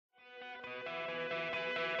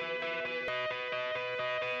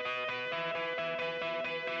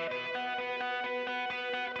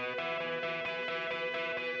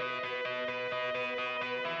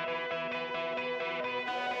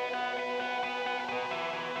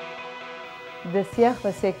The שיח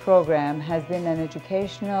ושיג program has been an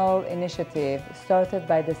educational initiative started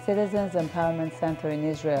by the Citizens Empowerment Center in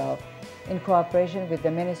Israel in cooperation with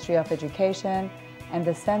the Ministry of Education and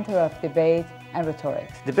the Center of Debate and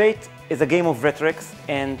Rhetorics. Debate is a game of rhetorics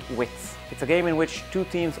and wits. It's a game in which two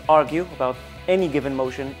teams argue about any given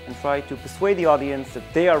motion and try to persuade the audience that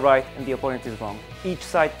they are right and the opponent is wrong. Each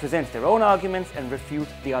side presents their own arguments and refute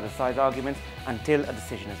the other side's arguments until a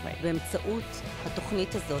decision is made. באמצעות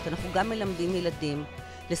התכנית הזאת אנחנו גם מלמדים ילדים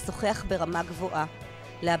לשוחח ברמה גבוהה,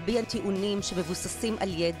 להביע טיעונים שמבוססים על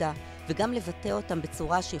ידע וגם לבטא אותם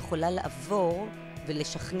בצורה שיכולה לעבור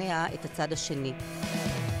ולשכנע את הצד השני.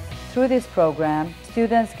 Through this program,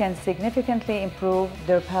 students can significantly improve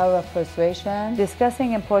their power of persuasion,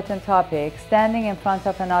 discussing important topics, standing in front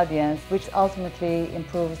of an audience, which ultimately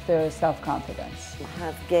improves their self-confidence.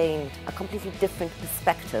 Have gained a completely different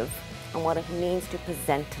perspective on what it means to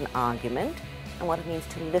present an argument and what it means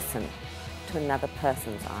to listen to another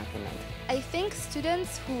person's argument. I think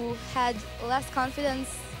students who had less confidence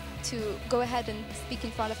to go ahead and speak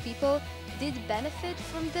in front of people did benefit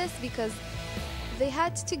from this because they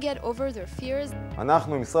had to get over their fears.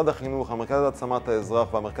 אנחנו במשרד החינוך, המרכז להעצמת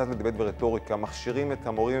האזרח והמרכז לדיבייט ורטוריקה מכשירים את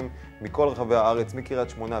המורים מכל רחבי הארץ, מקריית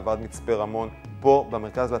שמונה ועד מצפה רמון, פה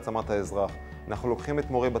במרכז להעצמת האזרח. אנחנו לוקחים את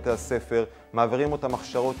מורי בתי הספר, מעבירים אותם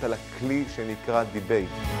הכשרות על הכלי שנקרא דיבייט.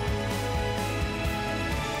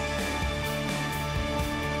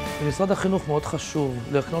 במשרד החינוך מאוד חשוב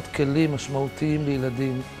להקנות כלים משמעותיים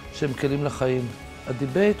לילדים שהם כלים לחיים.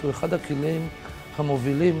 הדיבייט הוא אחד הכלים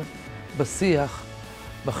המובילים בשיח,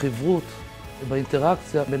 בחברות,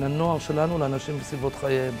 באינטראקציה בין הנוער שלנו לאנשים בסביבות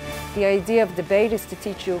חייהם. The idea of debate is to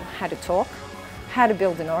teach you how to talk, how to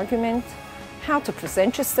build an argument, how to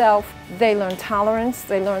present yourself. They learn tolerance.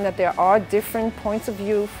 They learn that there are different points of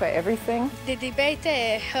view for everything. The debate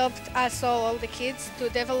helped us all the kids to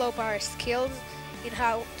develop our skills in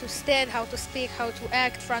how to stand, how to speak, how to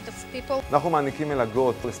act in front of people. אנחנו מעניקים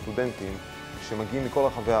מלגות לסטודנטים שמגיעים מכל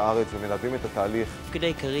רחבי הארץ ומלווים את התהליך. התפקיד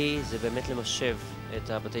העיקרי זה באמת למשב את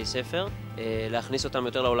הבתי ספר, להכניס אותם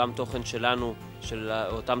יותר לעולם תוכן שלנו, של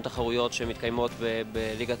אותם תחרויות שמתקיימות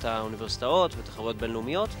בליגת האוניברסיטאות ותחרויות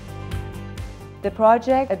בינלאומיות. The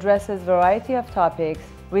project addresses a variety of topics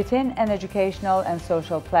within an educational and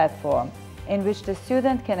social platform in which the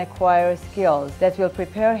student can acquire skills that will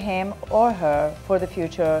prepare him or her for the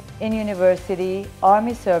future in university,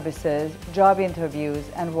 army services, job interviews,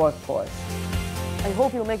 and workforce. I hope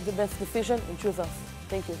you'll make the best decision and choose us.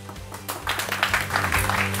 Thank you.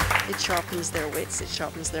 It sharpens their wits, it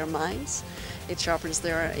sharpens their minds, it sharpens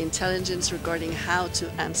their intelligence regarding how to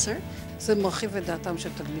answer. זה מרחיב את דעתם של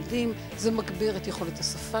תלמידים, זה מגביר את יכולת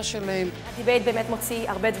השפה שלהם. הדיבייט באמת מוציא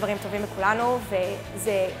הרבה דברים טובים לכולנו,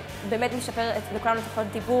 וזה באמת משפר לכולנו את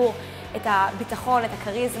יכולת דיבור, את הביטחון, את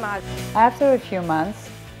הכריזמה. After a few months,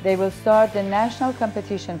 they will start the national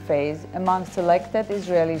competition phase among selected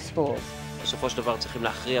Israeli schools. בסופו של דבר צריכים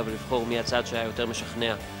להכריע ולבחור מי הצד שהיה יותר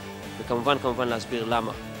משכנע, וכמובן להסביר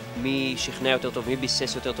למה. מי שכנע יותר טוב, מי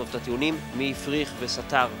ביסס יותר טוב את הטיעונים, מי הפריך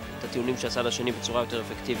וסתר את הטיעונים של הצד השני בצורה יותר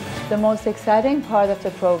אפקטיבית. The most exciting part of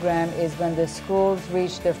the program is when the schools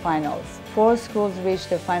reach their finals. 4 schools reach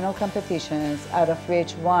their final competitions, out of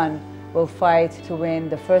which one will fight to win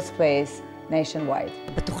the first place nationwide.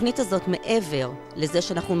 בתוכנית הזאת, מעבר לזה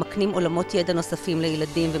שאנחנו מקנים עולמות ידע נוספים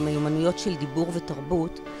לילדים ומיומנויות של דיבור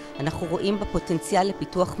ותרבות, אנחנו רואים בפוטנציאל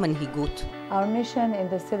לפיתוח מנהיגות. Our mission in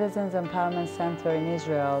the Citizens Empowerment Center in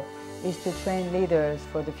Israel is to train leaders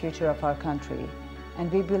for the future of our country.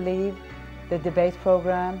 And we believe the debate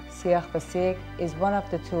program, שיח ושיג, is one of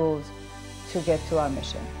the tools to get to our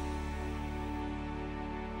mission.